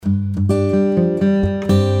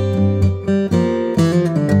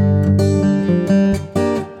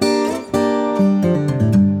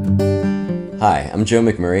I'm Joe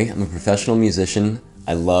McMurray. I'm a professional musician.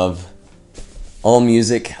 I love all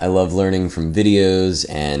music. I love learning from videos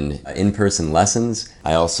and in-person lessons.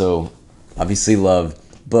 I also obviously love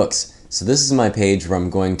books. So this is my page where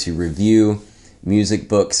I'm going to review music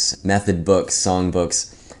books, method books, song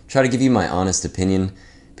books, try to give you my honest opinion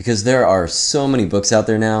because there are so many books out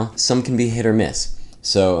there now. Some can be hit or miss.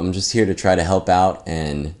 So I'm just here to try to help out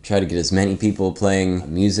and try to get as many people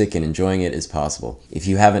playing music and enjoying it as possible. If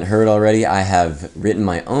you haven't heard already, I have written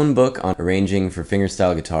my own book on arranging for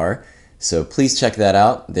fingerstyle guitar. So please check that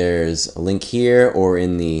out. There's a link here or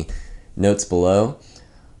in the notes below.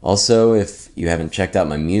 Also, if you haven't checked out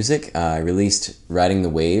my music, I released Riding the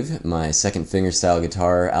Wave, my second fingerstyle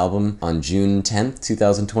guitar album, on June 10th,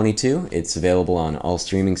 2022. It's available on all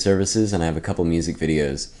streaming services, and I have a couple music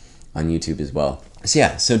videos on YouTube as well. So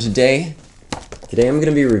yeah, so today I'm going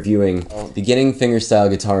to be reviewing Beginning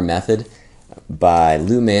Fingerstyle Guitar Method by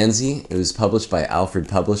Lou Manzi. It was published by Alfred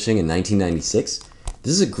Publishing in 1996.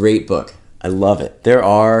 This is a great book. I love it. There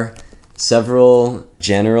are several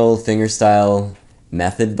general fingerstyle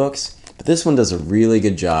method books, but this one does a really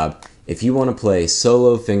good job if you want to play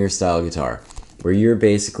solo fingerstyle guitar, where you're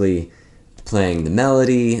basically playing the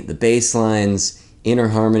melody, the bass lines, inner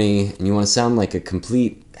harmony, and you want to sound like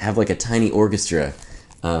have like a tiny orchestra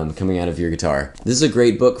coming out of your guitar. This is a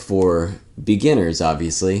great book for beginners,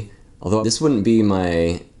 obviously, although this wouldn't be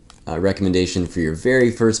my recommendation for your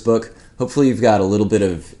very first book. Hopefully you've got a little bit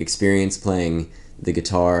of experience playing the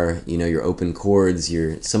guitar, you know, your open chords,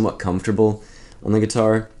 you're somewhat comfortable on the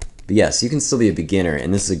guitar. But yes, you can still be a beginner,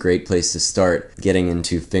 and this is a great place to start getting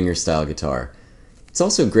into fingerstyle guitar. It's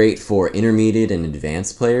also great for intermediate and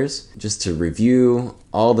advanced players, just to review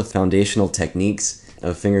all the foundational techniques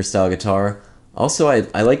of fingerstyle guitar. Also,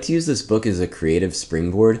 I like to use this book as a creative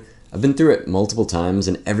springboard. I've been through it multiple times,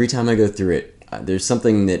 and every time I go through it, there's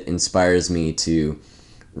something that inspires me to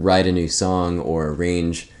write a new song or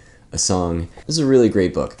arrange a song. This is a really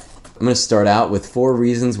great book. I'm going to start out with 4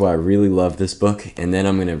 reasons why I really love this book, and then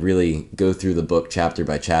I'm going to really go through the book chapter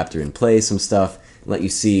by chapter and play some stuff and let you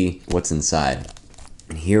see what's inside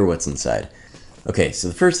and hear what's inside. Okay, so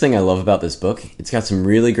the first thing I love about this book, it's got some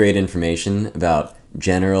really great information about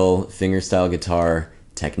general fingerstyle guitar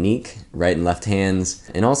technique, right and left hands,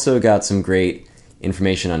 and also got some great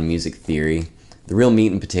information on music theory, the real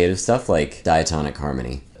meat and potato stuff like diatonic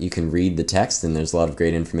harmony. You can read the text and there's a lot of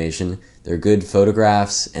great information. There are good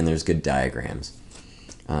photographs and there's good diagrams.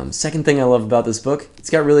 Second thing I love about this book, it's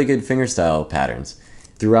got really good fingerstyle patterns.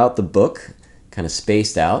 Throughout the book, kind of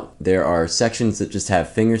spaced out, there are sections that just have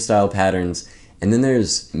fingerstyle patterns, and then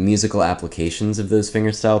there's musical applications of those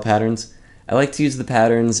fingerstyle patterns. I like to use the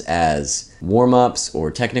patterns as warm-ups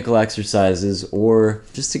or technical exercises or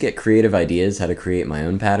just to get creative ideas how to create my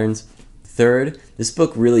own patterns. Third, this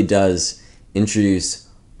book really does introduce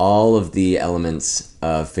all of the elements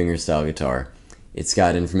of fingerstyle guitar. It's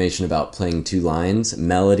got information about playing 2 lines,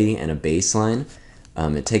 melody, and a bass line.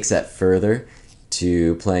 It takes that further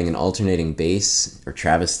to playing an alternating bass or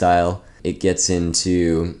Travis style. It gets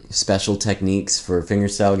into special techniques for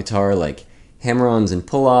fingerstyle guitar like hammer-ons and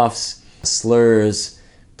pull-offs, slurs,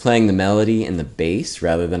 playing the melody and the bass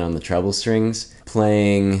rather than on the treble strings,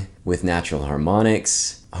 playing with natural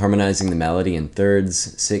harmonics, harmonizing the melody in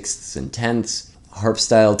thirds, sixths, and tenths, harp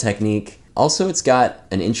style technique. Also, it's got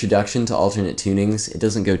an introduction to alternate tunings. It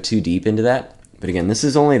doesn't go too deep into that, but again, this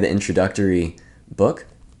is only the introductory book.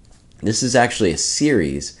 This is actually a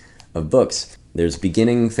series of books. There's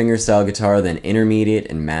Beginning Fingerstyle Guitar, then Intermediate,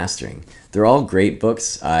 and Mastering. They're all great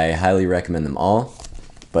books. I highly recommend them all,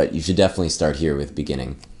 but you should definitely start here with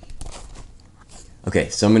Beginning. Okay,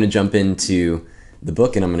 so I'm going to jump into the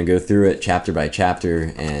book and I'm going to go through it chapter by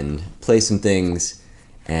chapter and play some things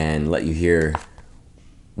and let you hear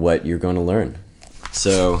what you're going to learn.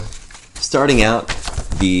 So, starting out,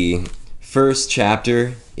 the first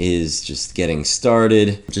chapter is just getting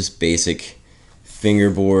started, just basic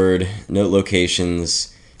fingerboard, note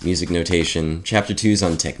locations, music notation. Chapter 2 is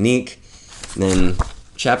on technique. And then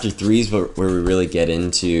chapter 3 is where we really get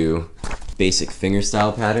into basic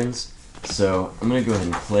fingerstyle patterns. So I'm going to go ahead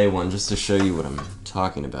and play one just to show you what I'm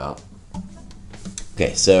talking about.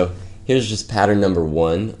 Okay, so here's just pattern number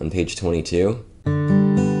 1 on page 22.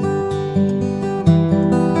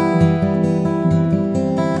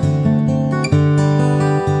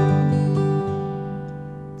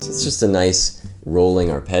 So it's just a nice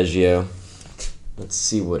rolling arpeggio. Let's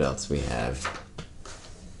see what else we have.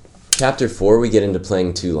 Chapter 4, we get into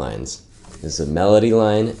playing 2 lines. There's a melody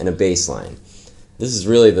line and a bass line. This is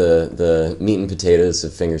really the meat and potatoes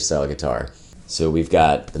of fingerstyle guitar. So we've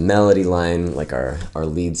got the melody line, like our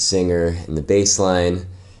lead singer, and the bass line,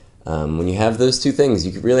 When you have those two things,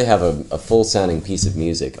 you could really have a full-sounding piece of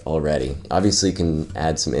music already. Obviously, you can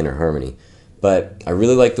add some inner harmony. But I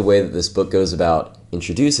really like the way that this book goes about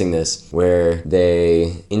introducing this, where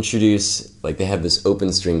they introduce, like they have this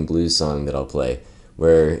open string blues song that I'll play,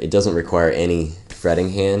 where it doesn't require any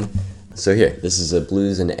fretting hand. So here, this is a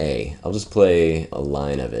blues in A. I'll just play a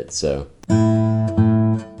line of it. So, the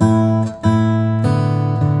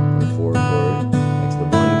 4 chord, next the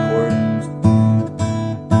 1 chord.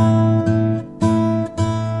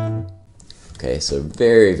 Okay, so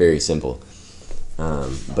very, very simple.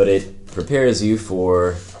 But it prepares you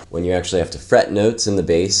for when you actually have to fret notes in the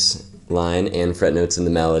bass line and fret notes in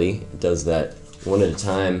the melody. It does that one at a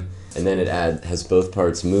time, and then it has both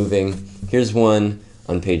parts moving. Here's one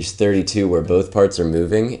on page 32 where both parts are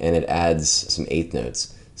moving, and it adds some eighth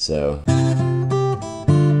notes. So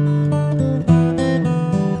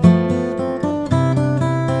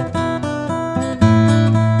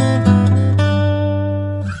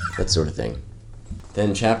that sort of thing.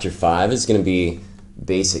 Then chapter 5 is going to be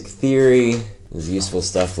basic theory. There's useful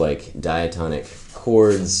stuff like diatonic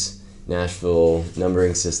chords, Nashville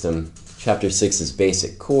numbering system. Chapter 6 is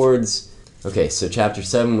basic chords. Okay, so chapter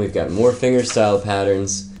 7, we've got more fingerstyle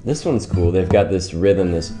patterns. This one's cool. They've got this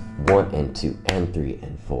rhythm, this 1 and 2 and 3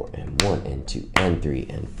 and 4 and 1 and 2 and 3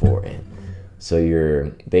 and 4 and. So your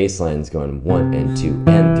bass line's going 1 and 2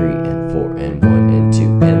 and 3 and 4 and 1 and 2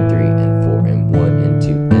 and 3 and 4 and 1 and 2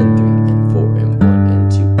 and 3 and 4 and 1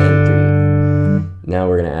 and 2 and 3. Now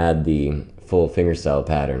we're going to add the full fingerstyle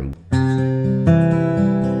pattern.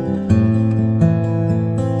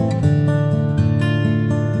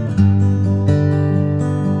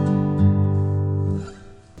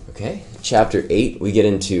 Okay, chapter 8, we get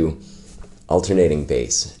into alternating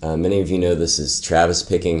bass. Many of you know this is Travis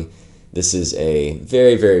picking. This is a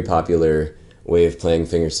very, very popular way of playing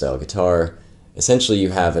fingerstyle guitar. Essentially, you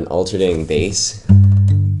have an alternating bass.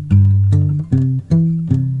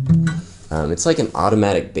 It's like an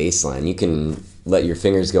automatic bass line. You can let your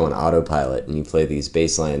fingers go on autopilot, and you play these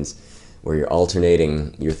bass lines where you're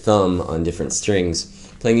alternating your thumb on different strings,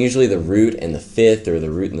 playing usually the root and the fifth or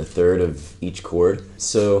the root and the third of each chord.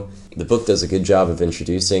 So the book does a good job of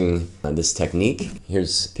introducing this technique.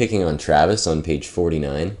 Here's picking on Travis on page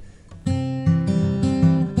 49.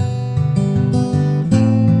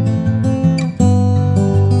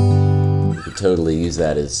 You could totally use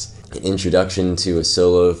that as an introduction to a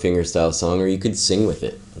solo fingerstyle song, or you could sing with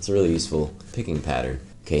it. It's a really useful picking pattern.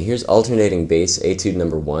 Okay, here's alternating bass, etude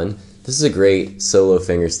number 1. This is a great solo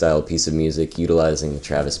fingerstyle piece of music utilizing the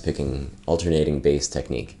Travis picking alternating bass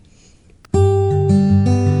technique.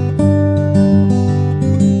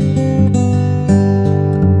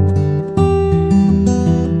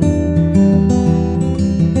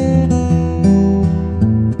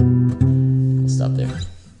 Stop there.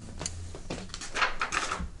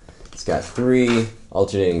 It's got 3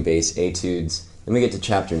 alternating bass etudes. Then we get to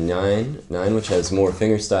chapter 9, which has more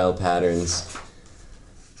fingerstyle patterns.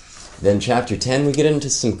 Then chapter 10, we get into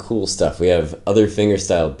some cool stuff. We have other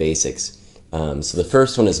fingerstyle basics. So the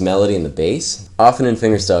first one is melody and the bass. Often in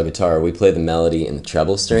fingerstyle guitar, we play the melody in the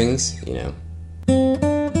treble strings, you know.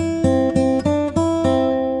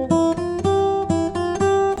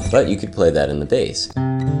 But you could play that in the bass.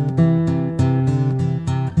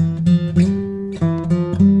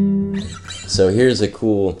 So here's a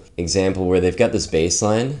cool example where they've got this bass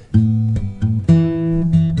line.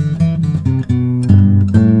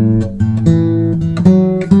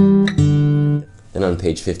 Then on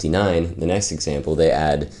page 59, the next example, they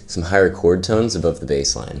add some higher chord tones above the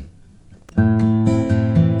bass line.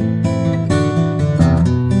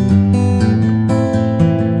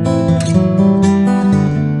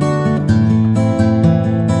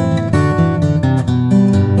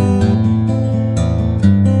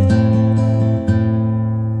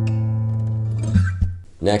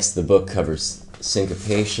 Next, the book covers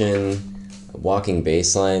syncopation, walking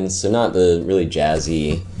bass lines, so not the really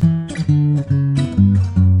jazzy,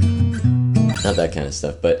 not that kind of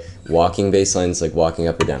stuff, but walking bass lines, like walking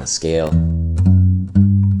up or down a scale.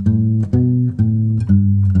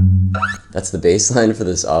 That's the bass line for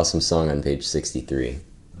this awesome song on page 63.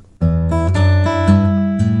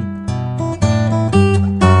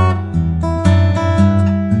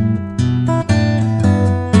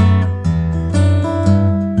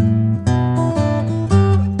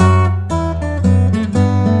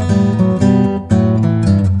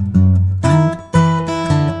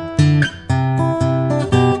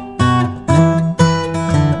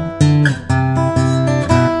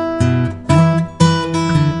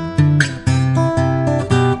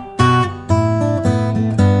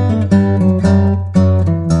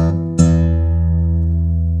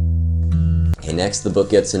 Next, the book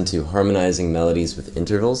gets into harmonizing melodies with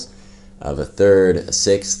intervals of a third, a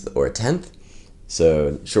sixth, or a tenth.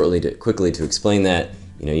 So quickly to explain that,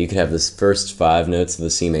 you could have the first 5 notes of the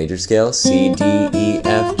C major scale, C, D, E,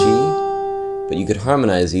 F, G, but you could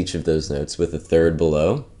harmonize each of those notes with a third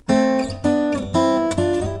below, a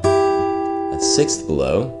sixth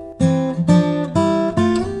below,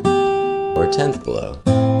 or a tenth below.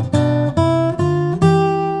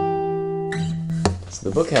 So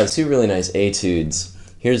the book has 2 really nice etudes.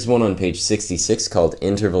 Here's one on page 66 called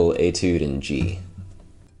Interval Etude in G.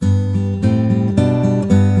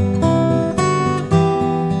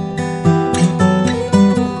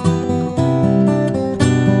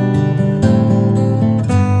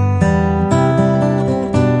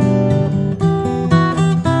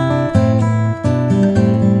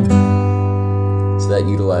 That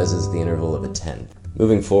utilizes the interval of a tenth.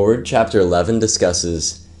 Moving forward, chapter 11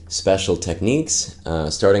 discusses special techniques,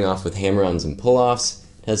 starting off with hammer-ons and pull-offs.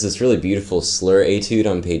 It has this really beautiful slur etude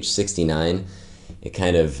on page 69. It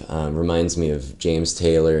kind of reminds me of James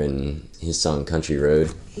Taylor and his song Country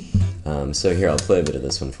Road. So here, I'll play a bit of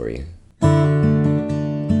this one for you.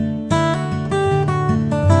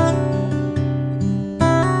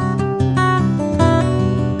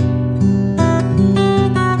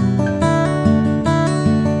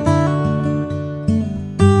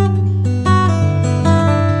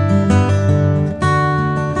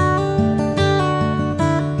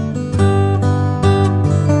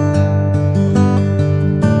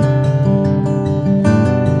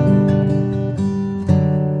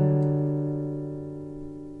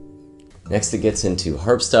 Next, it gets into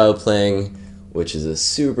harp style playing, which is a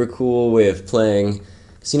super cool way of playing.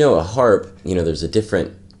 Because a harp, there's a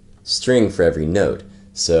different string for every note.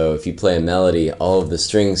 So if you play a melody, all of the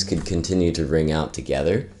strings could continue to ring out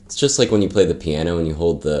together. It's just like when you play the piano and you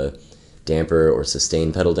hold the damper or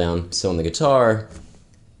sustain pedal down. So on the guitar,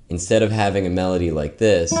 instead of having a melody like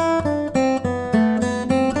this, you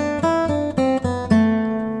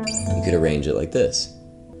could arrange it like this.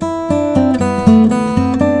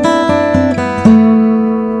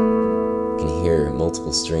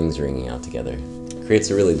 Multiple strings ringing out together. It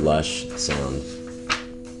creates a really lush sound.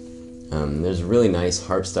 There's a really nice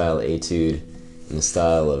harp style etude in the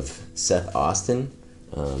style of Seth Austin,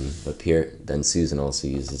 but Pierre Ben Susan also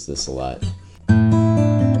uses this a lot.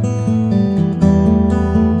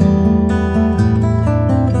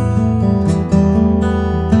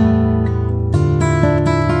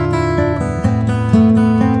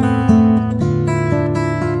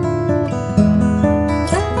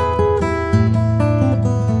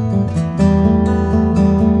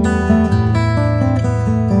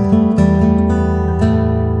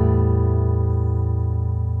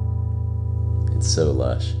 So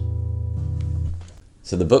lush.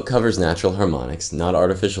 So the book covers natural harmonics, not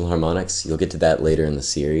artificial harmonics. You'll get to that later in the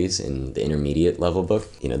series in the intermediate level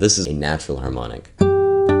book. This is a natural harmonic.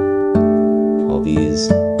 All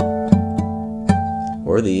these,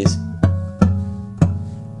 or these.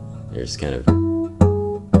 There's kind of...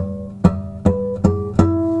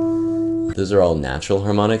 Those are all natural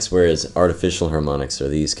harmonics, whereas artificial harmonics are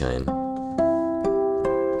these kind.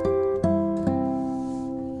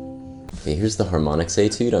 Okay, here's the harmonics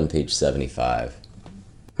etude on page 75.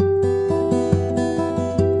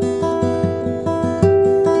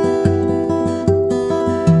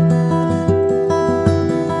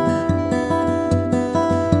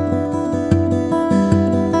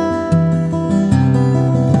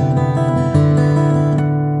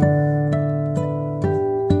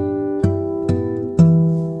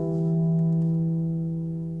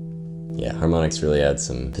 Yeah, harmonics really add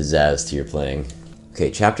some pizzazz to your playing. Okay,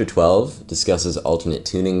 chapter 12 discusses alternate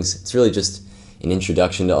tunings. It's really just an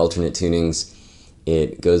introduction to alternate tunings.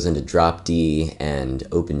 It goes into drop D and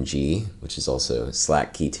open G, which is also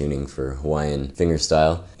slack key tuning for Hawaiian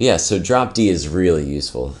fingerstyle. Yeah, so drop D is really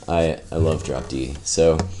useful. I love drop D.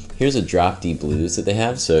 So here's a drop D blues that they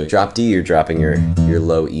have. So drop D, you're dropping your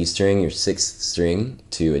low E string, your 6th string,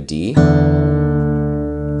 to a D.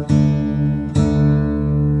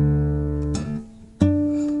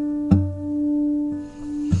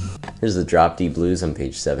 Here's the drop D blues on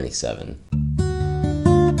page 77.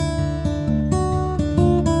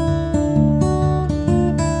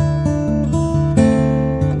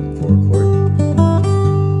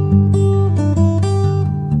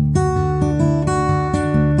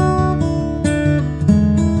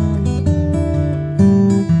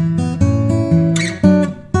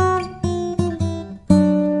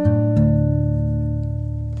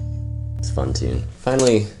 It's a fun tune.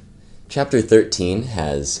 Finally, chapter 13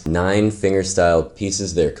 has 9 fingerstyle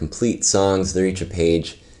pieces. They're complete songs. They're each a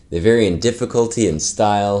page. They vary in difficulty and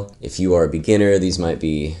style. If you are a beginner, these might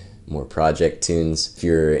be more project tunes. If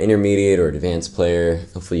you're an intermediate or advanced player,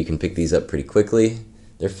 hopefully you can pick these up pretty quickly.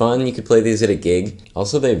 They're fun, you could play these at a gig.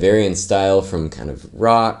 Also, they vary in style from kind of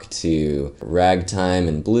rock to ragtime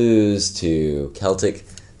and blues to Celtic.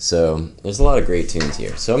 So there's a lot of great tunes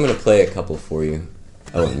here. So I'm gonna play a couple for you.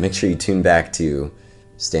 Oh, and make sure you tune back to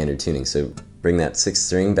standard tuning. So bring that 6th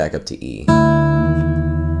string back up to E.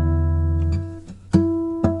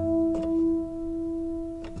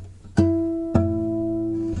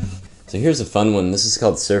 So here's a fun one. This is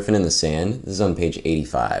called Surfin' in the Sand. This is on page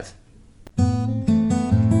 85.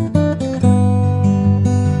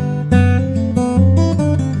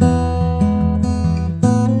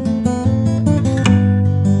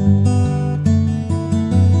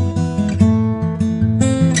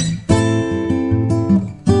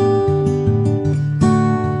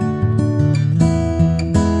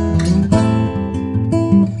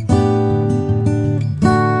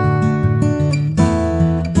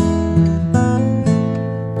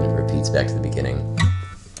 Back to the beginning.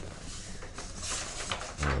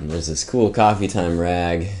 There's this cool coffee time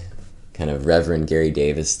rag, kind of Reverend Gary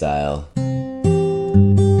Davis style.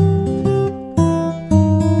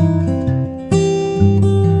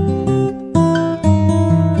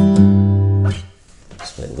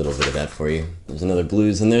 Just play a little bit of that for you. There's another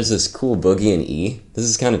blues, and there's this cool boogie in E. This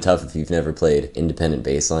is kind of tough if you've never played independent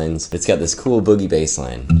bass lines. It's got this cool boogie bass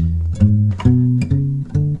line.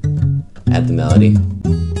 Add the melody.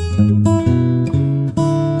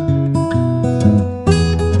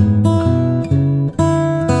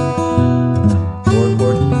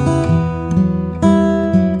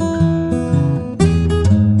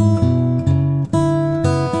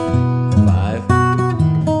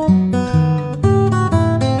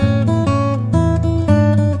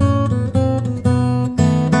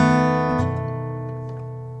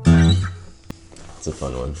 It's a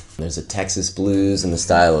fun one. There's a Texas blues in the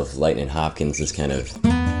style of Lightnin' Hopkins, this kind of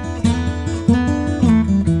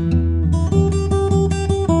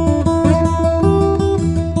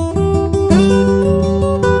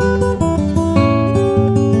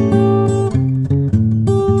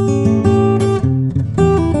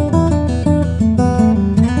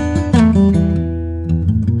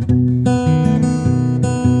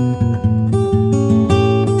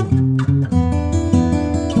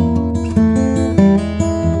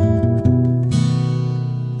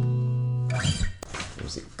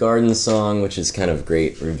Garden Song, which is kind of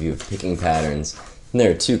great review of picking patterns. And there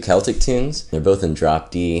are 2 Celtic tunes. They're both in drop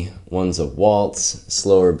D. One's a waltz,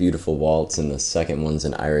 slower, beautiful waltz, and the second one's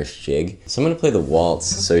an Irish jig. So I'm going to play the waltz,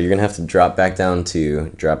 so you're going to have to drop back down to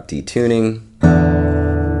drop D tuning.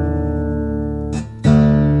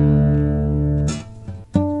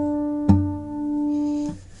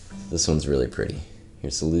 This one's really pretty.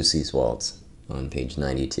 Here's the Lucy's Waltz on page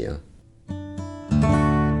 92.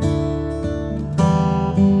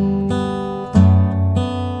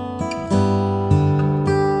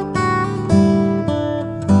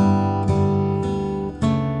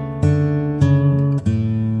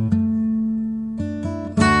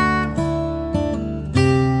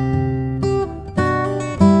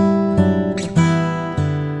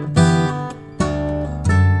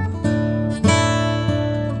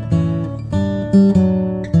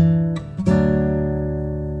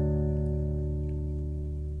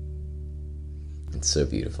 It's so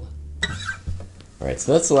beautiful. Alright,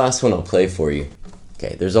 so that's the last one I'll play for you.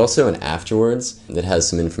 Okay, there's also an afterwards that has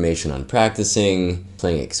some information on practicing,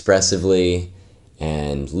 playing expressively,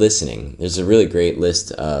 and listening. There's a really great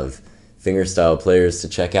list of fingerstyle players to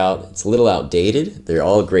check out. It's a little outdated. They're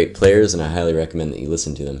all great players, and I highly recommend that you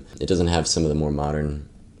listen to them. It doesn't have some of the more modern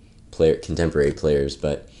contemporary players,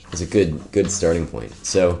 but it's a good starting point.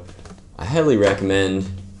 So I highly recommend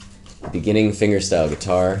Beginning Fingerstyle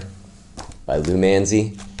Guitar by Lou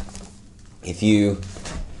Manzi. If you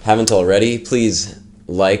haven't already, please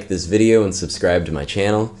like this video and subscribe to my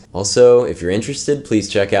channel. Also, if you're interested, please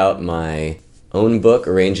check out my own book,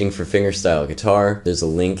 Arranging for Fingerstyle Guitar. There's a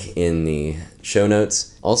link in the show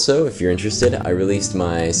notes. Also, if you're interested, I released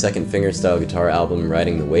my second fingerstyle guitar album,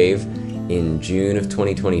 Riding the Wave, in June of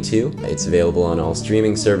 2022. It's available on all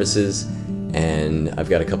streaming services, and I've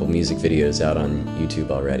got a couple music videos out on YouTube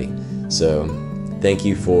already. So thank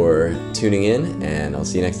you for tuning in, and I'll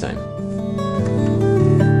see you next time.